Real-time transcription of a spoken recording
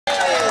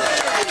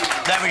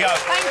There we go.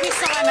 Thank you,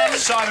 Simon.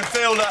 Simon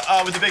Fielder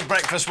with the big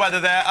breakfast weather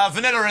there.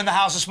 Vanilla in the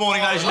house this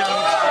morning, ladies and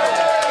gentlemen.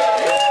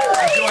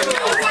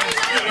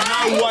 No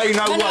way.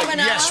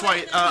 Yes,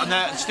 wait.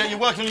 You're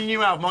working on your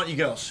new album, aren't you,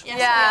 girls?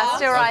 Yeah,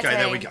 still writing. OK,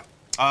 there we go. Do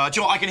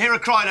you know what? I can hear a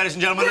cry, ladies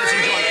and gentlemen. Let's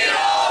enjoy it.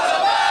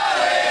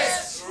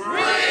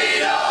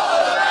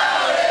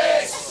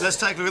 Let's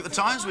take a look at the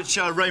Times, which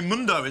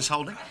Raymundo is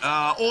holding.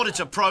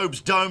 Auditor probes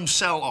dome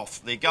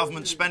sell-off. The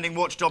government spending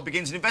watchdog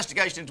begins an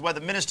investigation into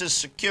whether ministers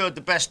secured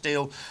the best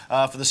deal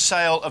for the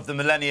sale of the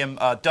Millennium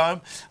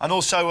Dome. And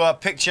also a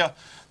picture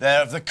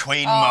there of the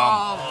Queen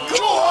Mum.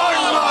 Go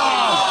on,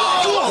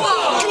 Mum! Go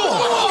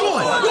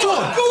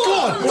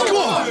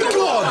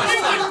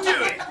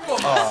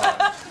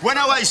on! When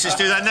Oasis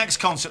do their next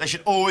concert, they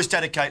should always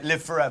dedicate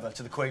Live Forever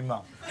to the Queen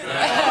Mum. You know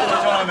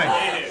what I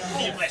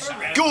mean?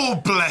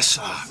 God bless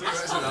her.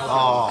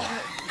 Oh.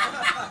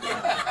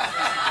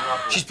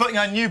 She's putting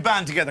her new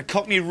band together,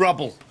 Cockney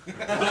Rubble.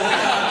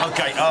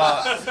 OK,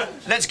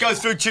 let's go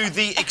through to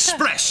the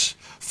Express.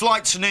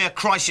 Flights near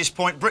crisis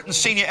point. Britain's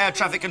senior air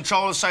traffic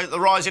controllers say that the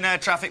rise in air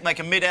traffic make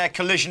a mid-air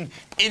collision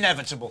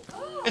inevitable.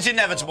 It's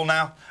inevitable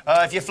now.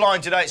 If you're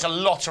flying today, it's a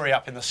lottery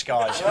up in the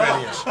skies. It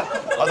really is.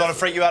 I don't want to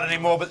freak you out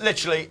anymore, but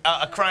literally,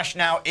 a crash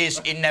now is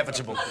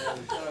inevitable.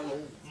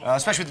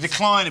 Especially with the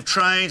decline of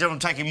trains, everyone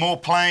taking more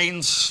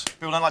planes.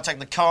 People don't like taking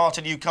the car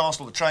to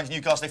Newcastle, the train to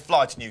Newcastle, they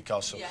fly to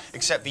Newcastle. Yes.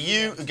 Except for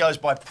you, who goes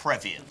by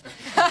Previan.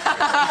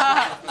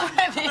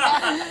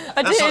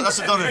 That's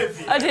a Donna.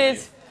 I did.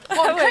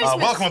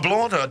 Welcome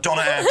aboard,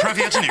 Donna Air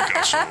Previan to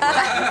Newcastle.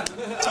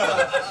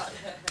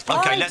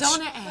 OK, let's...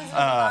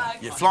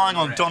 you're flying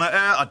on Donna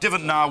Air. I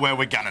didn't know where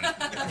we're going.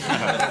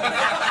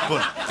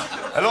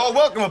 Hello,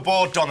 welcome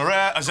aboard Donna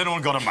Air. Has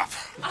anyone got a map?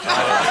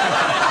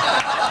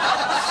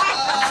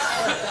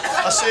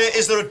 I see.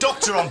 Is there a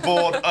doctor on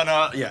board? And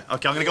yeah.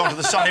 OK, I'm going to go on to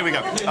the sun. Here we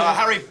go.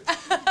 Harry, do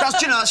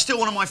you know, that's still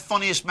one of my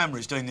funniest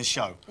memories doing this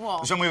show. What?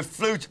 It was when we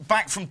flew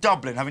back from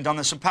Dublin, having done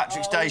the St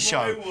Patrick's Day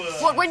show.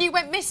 What, when you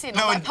went missing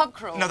on that pub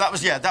crawl? No, that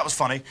was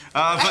funny.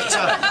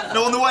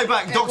 No, on the way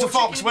back, Dr.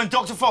 Fox, when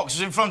Dr. Fox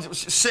was in front,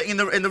 sitting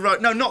in the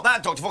road. No, not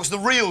that Dr. Fox, the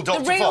real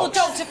Dr. Fox. The real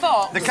Dr.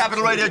 Fox. The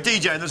Capital Radio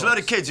DJ, and there's a load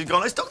of kids who've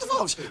gone, it's Dr.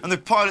 Fox. And the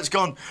pilot's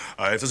gone,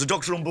 if there's a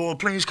doctor on board,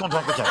 please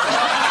contact the captain.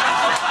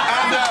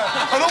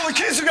 And all the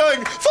kids are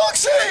going,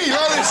 Foxy!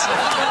 Like this.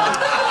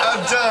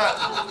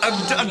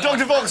 And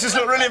Dr. Fox just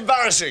looked really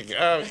embarrassing.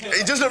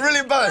 He just looked really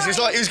embarrassed. It's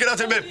like he was going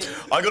to have to admit,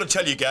 I've got to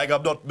tell you, Gag,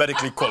 I'm not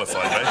medically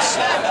qualified, mate.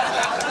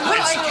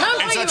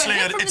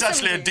 It's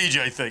actually a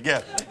DJ thing,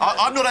 yeah.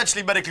 I'm not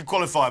actually medically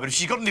qualified, but if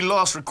she's got any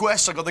last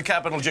requests, I've got the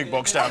Capital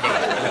jukebox down below.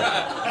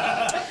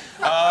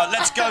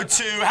 Let's go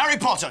to Harry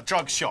Potter,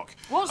 Drug Shock.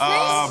 What's this?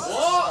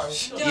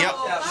 What? Yep.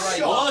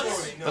 What?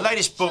 The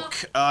latest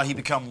book, he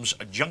becomes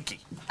a junkie.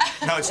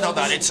 No, it's not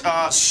that. It's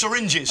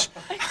syringes.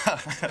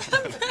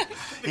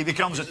 He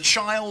becomes a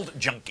child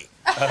junkie.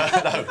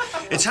 No,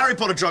 it's Harry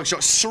Potter Drug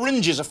Shock.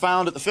 Syringes are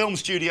found at the film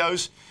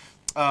studios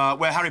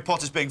where Harry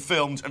Potter's being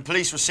filmed, and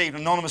police received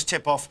an anonymous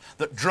tip-off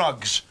that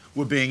drugs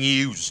were being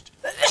used.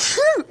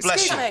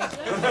 Bless you. Excuse me.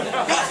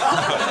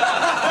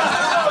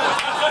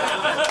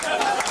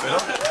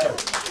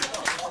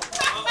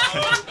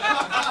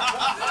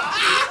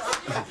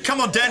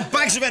 Come on, Dan,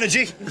 bags of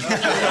energy.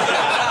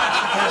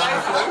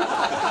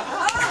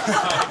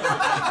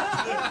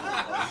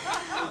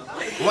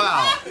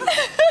 Wow.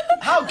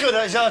 How good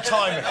is her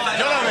timing? Do you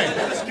know what I mean?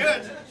 That's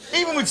good.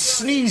 Even with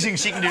sneezing,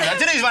 she can do that.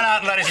 Denise Van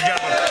Outen, ladies and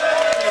gentlemen.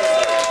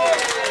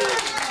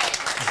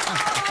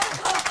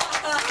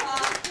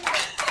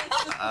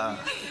 How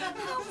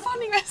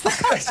funny was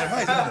that? It's amazing,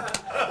 isn't it?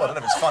 Well, I don't know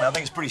if it's funny. I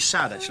think it's pretty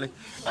sad, actually.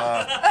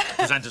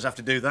 Presenters have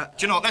to do that.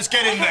 Do you know what? Let's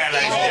get in there,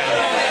 ladies and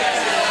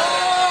gentlemen.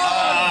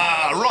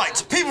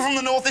 Right, people from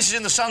the north, this is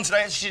in the Sun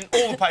today, it's in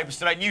all the papers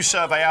today, new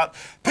survey out.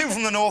 People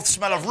from the north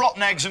smell of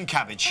rotten eggs and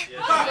cabbage.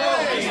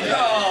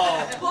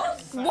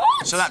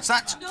 What? So that's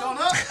that.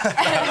 Donna?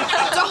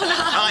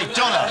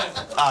 Donna.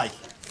 Aye.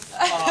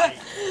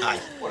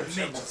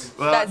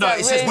 Well, no,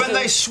 it says when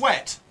they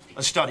sweat,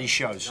 a study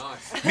shows.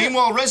 Nice.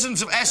 Meanwhile,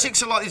 residents of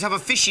Essex are likely to have a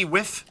fishy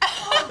whiff.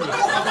 And a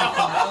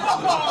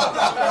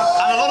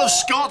lot of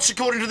Scots,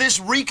 according to this,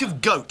 reek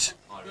of goat.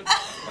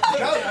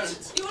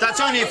 That's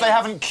only if they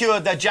haven't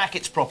cured their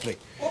jackets properly.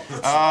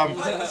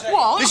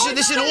 What?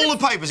 This is in all the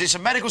papers. It's a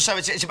medical survey.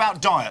 It's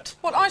about diet.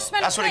 What, I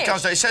smell That's what it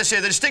comes to. It says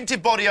here, the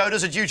distinctive body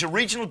odours are due to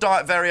regional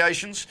diet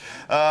variations,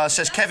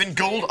 says Kevin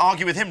Gould.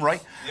 Argue with him, Ray.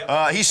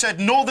 He said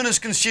Northerners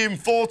consume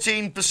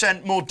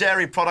 14% more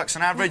dairy products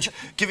than average,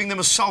 giving them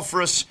a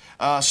sulphurous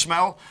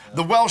smell.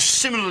 The Welsh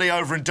similarly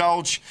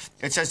overindulge.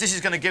 It says this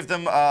is going to give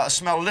them a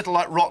smell a little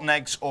like rotten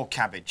eggs or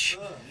cabbage.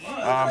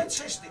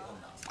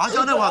 I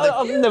don't know how they...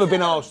 I've never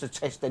been asked to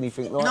test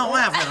anything like that. No,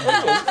 I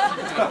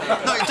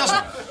haven't. No, it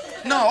doesn't.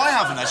 No, I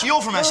haven't, actually.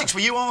 You're from Essex.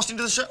 Were you asked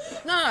into the...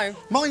 No.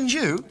 Mind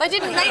you... They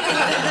didn't...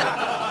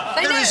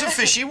 There is a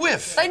fishy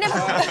whiff. They never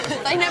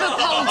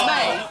polled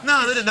me.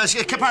 No, they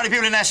didn't. Apparently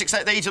people in Essex,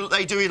 they do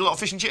eat a lot of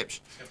fish and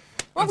chips.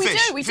 Well, we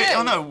fish. do, we do.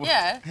 I know.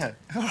 Yeah.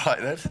 All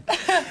right, then.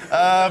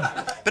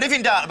 But if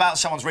in doubt about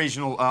someone's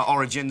regional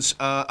origins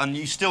and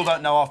you still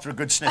don't know after a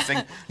good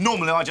sniffing,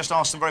 normally I just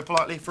ask them very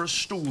politely for a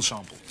stool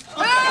sample.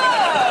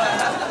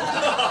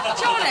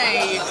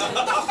 Johnny!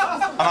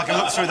 And I can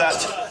look through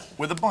that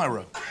with a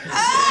biro.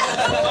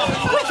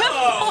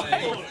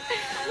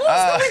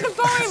 What's with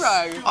the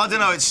biro? I don't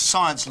know, it's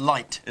science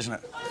light, isn't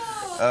it?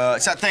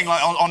 It's that thing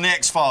like on the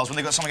X-Files when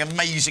they've got something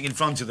amazing in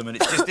front of them and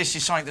it's just, this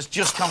is something that's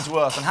just come to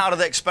Earth. And how do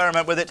they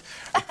experiment with it?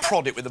 They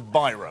prod it with a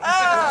biro.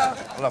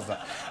 I love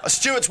that.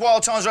 Stuart's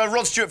Wild Times Road.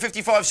 Rod Stewart,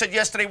 55, said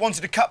yesterday he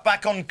wanted to cut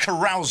back on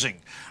carousing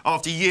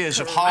after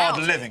years of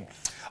hard living.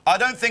 I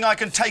don't think I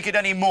can take it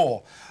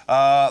anymore.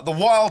 The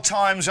wild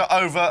times are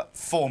over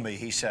for me,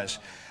 he says.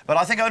 But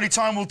I think only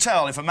time will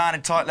tell if a man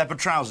in tight leopard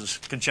trousers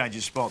can change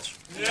his spots.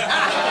 If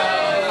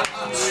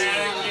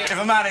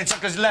a man in...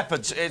 Because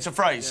leopards, it's a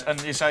phrase, and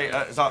you say...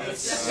 it's like,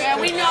 Yeah,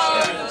 we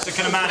know. so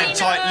can a man in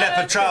tight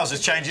leopard trousers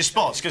change his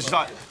spots? Because it's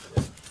like...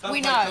 We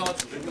know.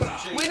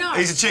 We know.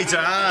 He's a cheater.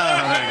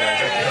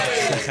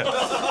 Ah, there you go.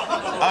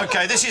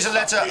 OK, this is a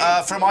letter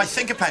from, I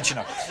think, a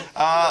pensioner,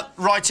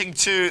 writing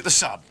to the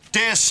Sun.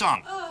 Dear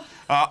Son,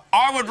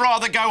 I would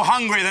rather go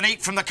hungry than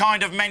eat from the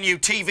kind of menu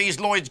TV's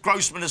Lloyd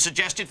Grossman has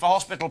suggested for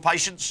hospital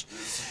patients.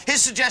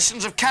 His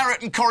suggestions of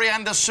carrot and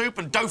coriander soup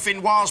and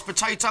dauphinoise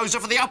potatoes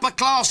are for the upper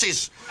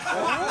classes.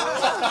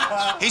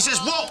 He says,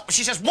 what?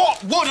 She says,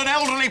 what would an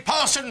elderly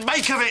person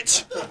make of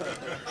it?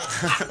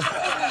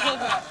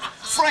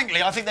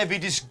 Frankly, I think they'd be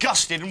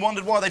disgusted and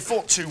wondered why they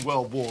fought 2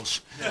 world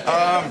wars.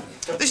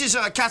 This is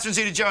Catherine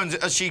Zeta-Jones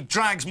as she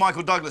drags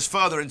Michael Douglas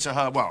further into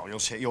her... Well,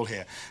 you'll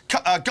hear.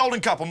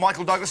 Golden couple,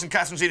 Michael Douglas and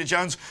Catherine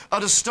Zeta-Jones,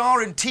 are to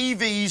star in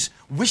TV's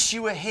Wish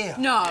You Were Here.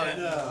 No.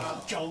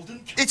 Golden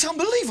couple. It's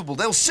unbelievable.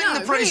 They'll sing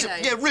the praise...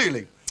 Really? Yeah,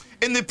 really.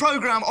 In the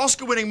programme,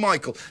 Oscar-winning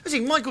Michael... Let's see,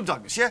 Michael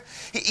Douglas, yeah?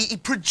 He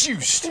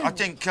produced, I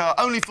think,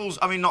 Only Fools...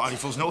 I mean, not Only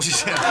Fools and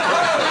Horses.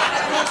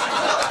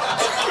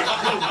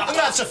 And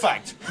that's a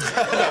fact.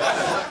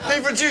 He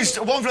produced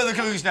One Flew Over the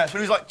Cuckoo's Nest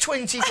when he was like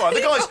 25.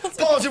 The guy's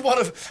part of one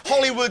of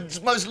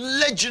Hollywood's most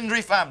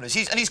legendary families.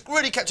 And he's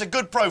really kept a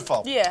good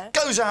profile. Yeah.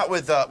 Goes out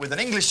with an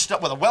English...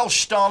 with a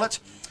Welsh starlet.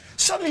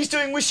 Suddenly he's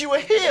doing Wish You Were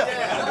Here.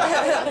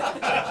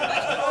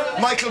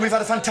 Michael, we've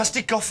had a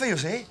fantastic coffee, you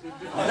see.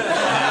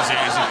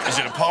 Is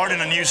it a part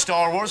in a new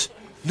Star Wars?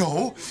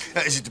 No.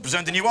 Is it to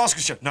present a new Oscar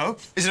show? No.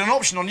 Is it an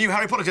option on new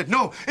Harry Potter show?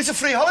 No. It's a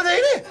free holiday,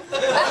 isn't it?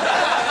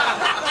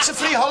 It's a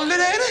free holiday,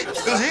 isn't it?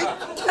 You see?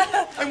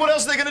 And what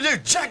else are they going to do?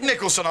 Jack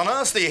Nicholson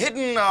unearths the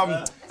hidden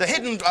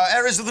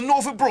areas of the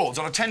Norfolk Broads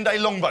on a 10-day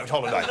longboat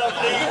holiday.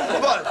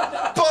 But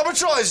Barbara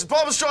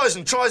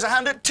Streisand tries a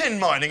hand at tin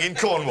mining in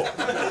Cornwall.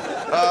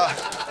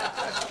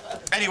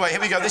 Anyway,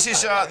 here we go. This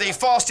is the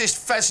fastest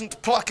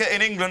pheasant plucker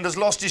in England has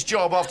lost his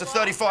job after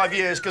 35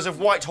 years because of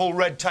Whitehall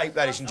red tape,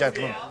 ladies and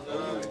gentlemen.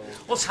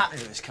 What's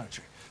happening in this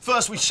country?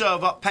 First, we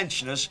serve up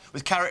pensioners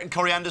with carrot and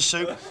coriander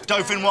soup,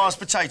 dauphinoise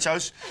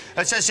potatoes.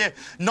 It says here,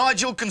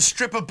 Nigel can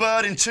strip a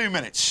bird in 2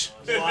 minutes.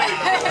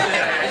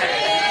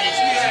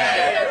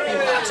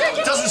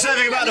 Doesn't say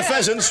anything about the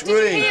pheasants,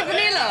 really. Did you hear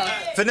Vanilla?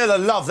 Vanilla,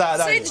 love that,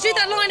 don't you? Do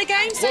that line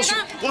again, say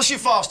that. What's your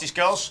fastest,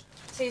 girls?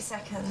 2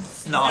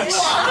 seconds. Nice.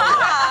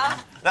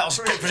 That was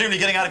presumably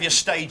getting out of your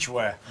stage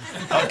wear.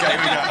 OK, here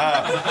we go.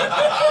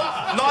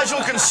 Nigel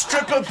can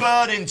strip a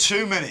bird in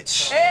 2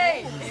 minutes.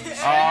 Hey!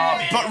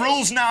 But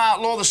rules now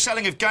outlaw the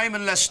selling of game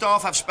unless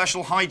staff have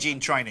special hygiene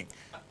training.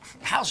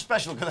 How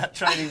special can that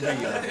training be?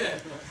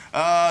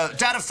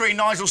 Dad of 3,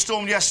 Nigel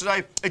stormed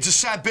yesterday. It's a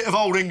sad bit of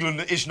old England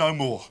that is no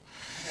more.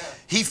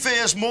 He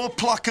fears more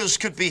pluckers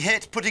could be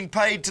hit, putting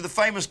paid to the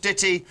famous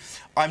ditty,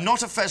 I'm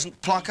not a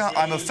pheasant plucker,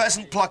 I'm a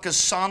pheasant plucker's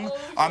son.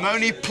 I'm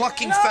only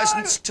plucking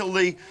pheasants till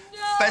the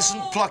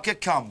pheasant plucker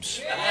comes.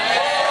 I'm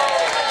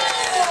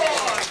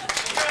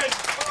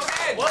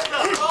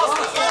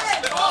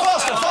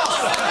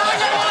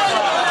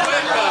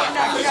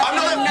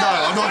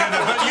not going to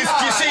do it, but you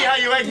see how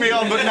you egg me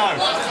on, but no.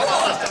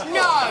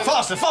 No.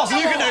 Faster,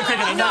 you can do it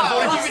quicker than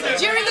that.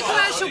 During the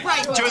commercial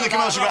break. During the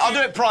commercial break. I'll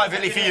do it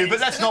privately for you, but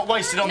let's not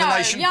waste it on the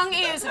nation. Young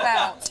ears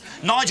about.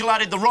 Nigel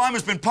added, the rhyme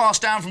has been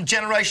passed down from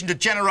generation to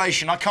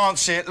generation. I can't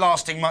see it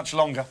lasting much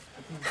longer.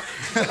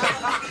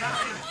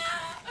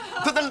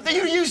 But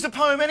you use the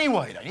poem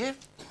anyway, don't you?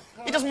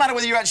 It doesn't matter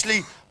whether you're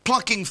actually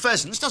plucking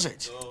pheasants, does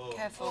it?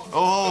 Careful.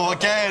 Oh,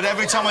 again,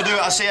 every time I do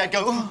it, I see it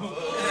go...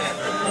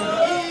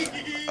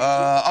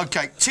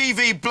 OK,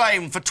 TV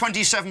blamed for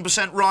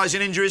 27% rise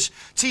in injuries.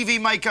 TV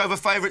makeover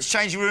favourites,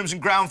 changing rooms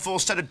and ground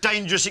force set a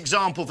dangerous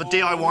example for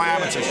DIY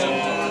amateurs.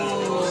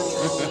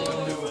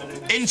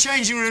 In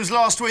changing rooms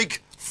last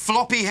week,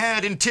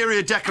 floppy-haired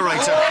interior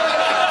decorator.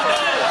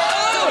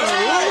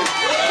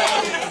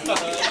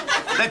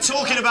 They're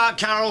talking about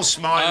Carol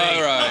Smiley.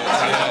 Oh, right.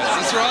 Yes,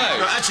 that's right.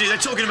 Actually, they're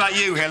talking about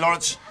you here,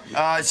 Lawrence.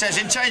 It says,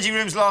 in changing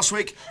rooms last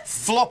week,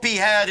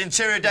 floppy-haired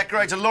interior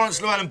decorator Lawrence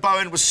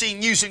Llewellyn-Bowen was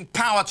seen using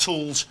power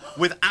tools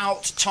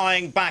without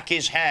tying back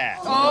his hair.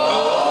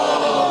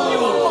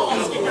 Oh.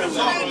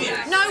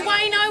 No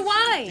way, no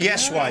way.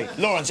 Yes way.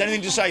 Lawrence,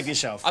 anything to say for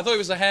yourself? I thought it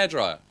was a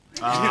hairdryer.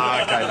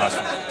 Ah, OK, nice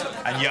one.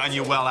 And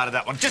you're well out of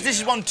that one. Just this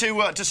is one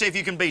to see if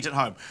you can beat at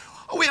home.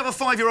 Oh, we have a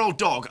 5-year-old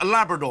dog, a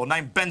Labrador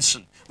named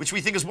Benson, which we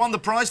think has won the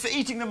prize for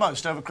eating the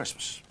most over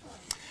Christmas.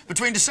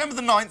 Between December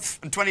the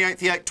 9th and 28th,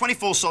 he ate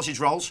 24 sausage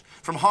rolls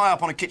from high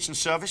up on a kitchen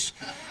surface,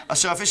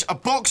 a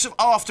box of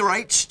After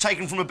Eights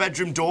taken from a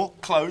bedroom door,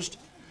 closed,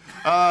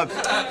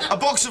 a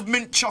box of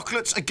mint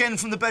chocolates, again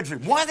from the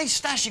bedroom. Why are they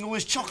stashing all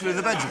this chocolate in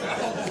the bedroom?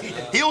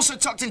 He also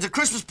tucked into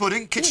Christmas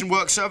pudding, kitchen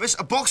work service,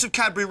 a box of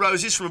Cadbury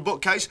roses from a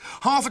bookcase,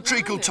 half a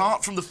treacle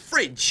tart from the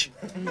fridge,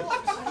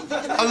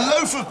 a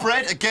loaf of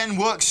bread, again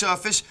work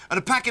surface, and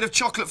a packet of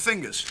chocolate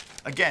fingers,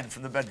 again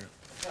from the bedroom.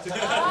 OK,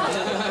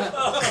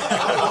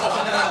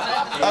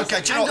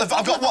 do you know what?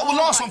 I've got one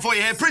last one for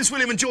you here. Prince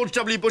William and George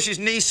W. Bush's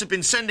niece have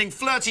been sending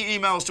flirty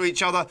emails to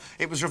each other.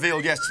 It was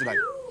revealed yesterday.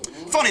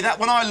 Funny that,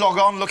 when I log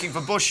on looking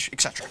for Bush,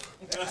 etc.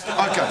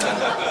 OK.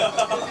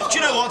 Do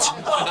you know what?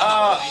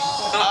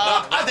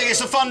 I think it's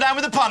a fun down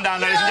with the pun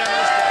down, ladies and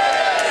gentlemen.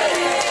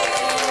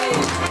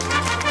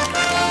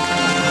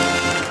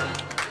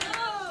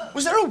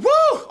 Was there a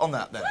woo on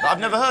that then? I've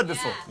never heard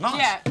before. Nice.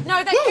 Yeah.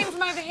 No, they came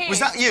from over here. Was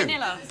that you?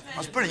 Vanilla.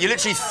 That's brilliant. You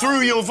literally threw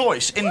your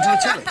voice into the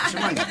telly. It's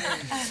amazing.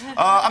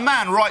 A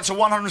man writes a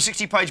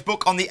 160-page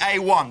book on the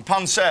A1.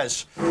 Pun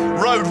says,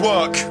 road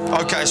work.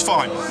 OK, it's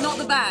fine. Not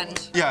the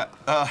band. Yeah.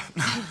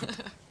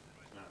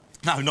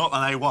 No, not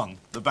an A1.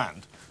 The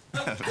band.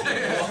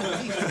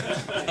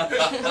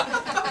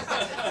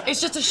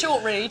 It's just a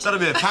short read. That'll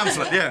be a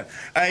pamphlet, yeah.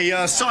 A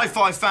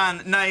sci-fi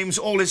fan names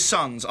all his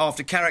sons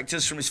after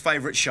characters from his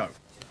favourite show.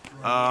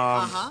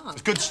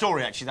 It's a good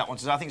story, actually, that one.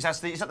 I think is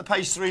that the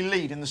page 3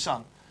 lead in The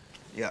Sun?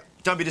 Yeah.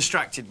 Don't be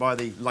distracted by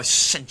the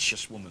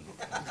licentious woman.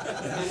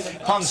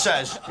 Pun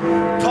says,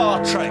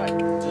 Trek.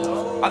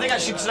 I think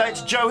actually today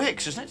it's Joe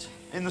Hicks, isn't it?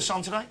 In The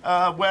Sun today,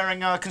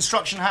 wearing a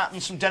construction hat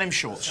and some denim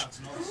shorts.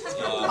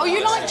 Oh,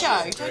 you like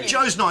Joe, don't you?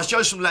 Joe's nice.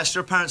 Joe's from Leicester.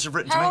 Her parents have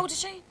written to me. How old is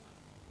she?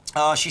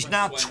 She's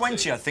now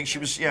 20, I think. She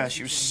was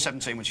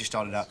 17 when she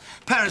started out.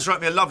 Parents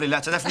wrote me a lovely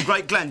letter. They're from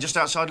Great Glen, just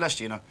outside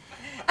Leicester, you know.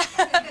 This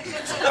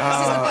is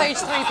a page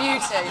 3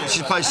 beauty.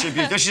 She's a page 3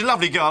 beauty. No, she's a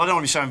lovely girl. I don't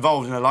want to be so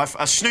involved in her life.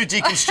 A snooty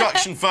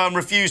construction firm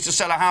refused to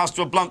sell a house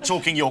to a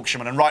blunt-talking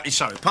Yorkshireman, and rightly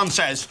so. Pun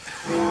says,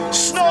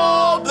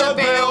 Snob the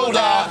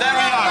builder. There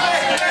we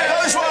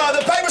go. Those were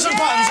the papers and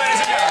puns, ladies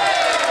and gentlemen.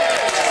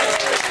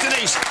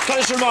 Denise, can I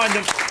just remind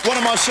them, one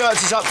of my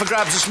shirts is up for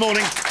grabs this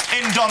morning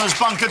in Donna's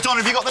bunker.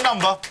 Donna, have you got the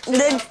number?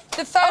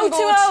 The phone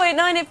board.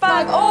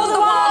 0208985, all the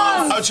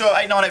ones!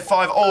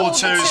 0208985, all the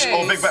twos, twos.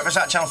 or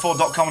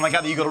bigbreakfast@channel4.com, and I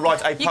gather you got to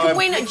write a You poem. can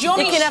win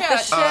Johnny's You can have the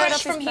shirt shirt fresh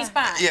off from his his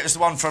back. back. Yeah, it's the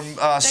one from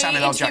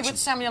Samuel L. Jackson. With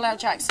Samuel L.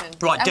 Jackson.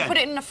 Right, and Dan. put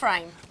it in a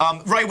frame.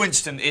 Ray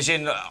Winston is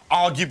in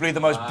arguably the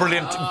most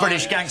brilliant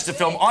British gangster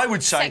film, I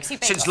would say, Sexy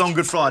Beast. since Long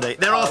Good Friday.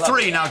 There are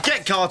 3 now: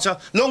 Get Carter,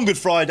 Long Good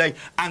Friday,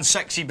 and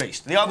Sexy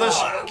Beast. The others,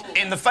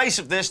 in the face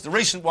of this, the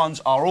recent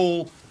ones are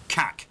all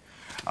cack.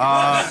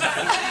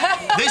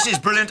 This is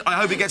brilliant. I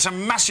hope it gets a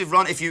massive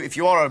run. If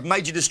you are a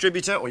major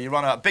distributor or you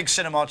run a big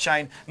cinema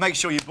chain, make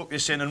sure you book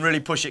this in and really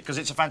push it, because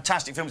it's a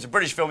fantastic film. It's a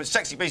British film. It's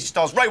Sexy Beast. It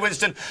stars Ray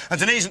Winston, and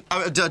Denise and I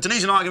are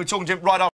going to be talking to him right after.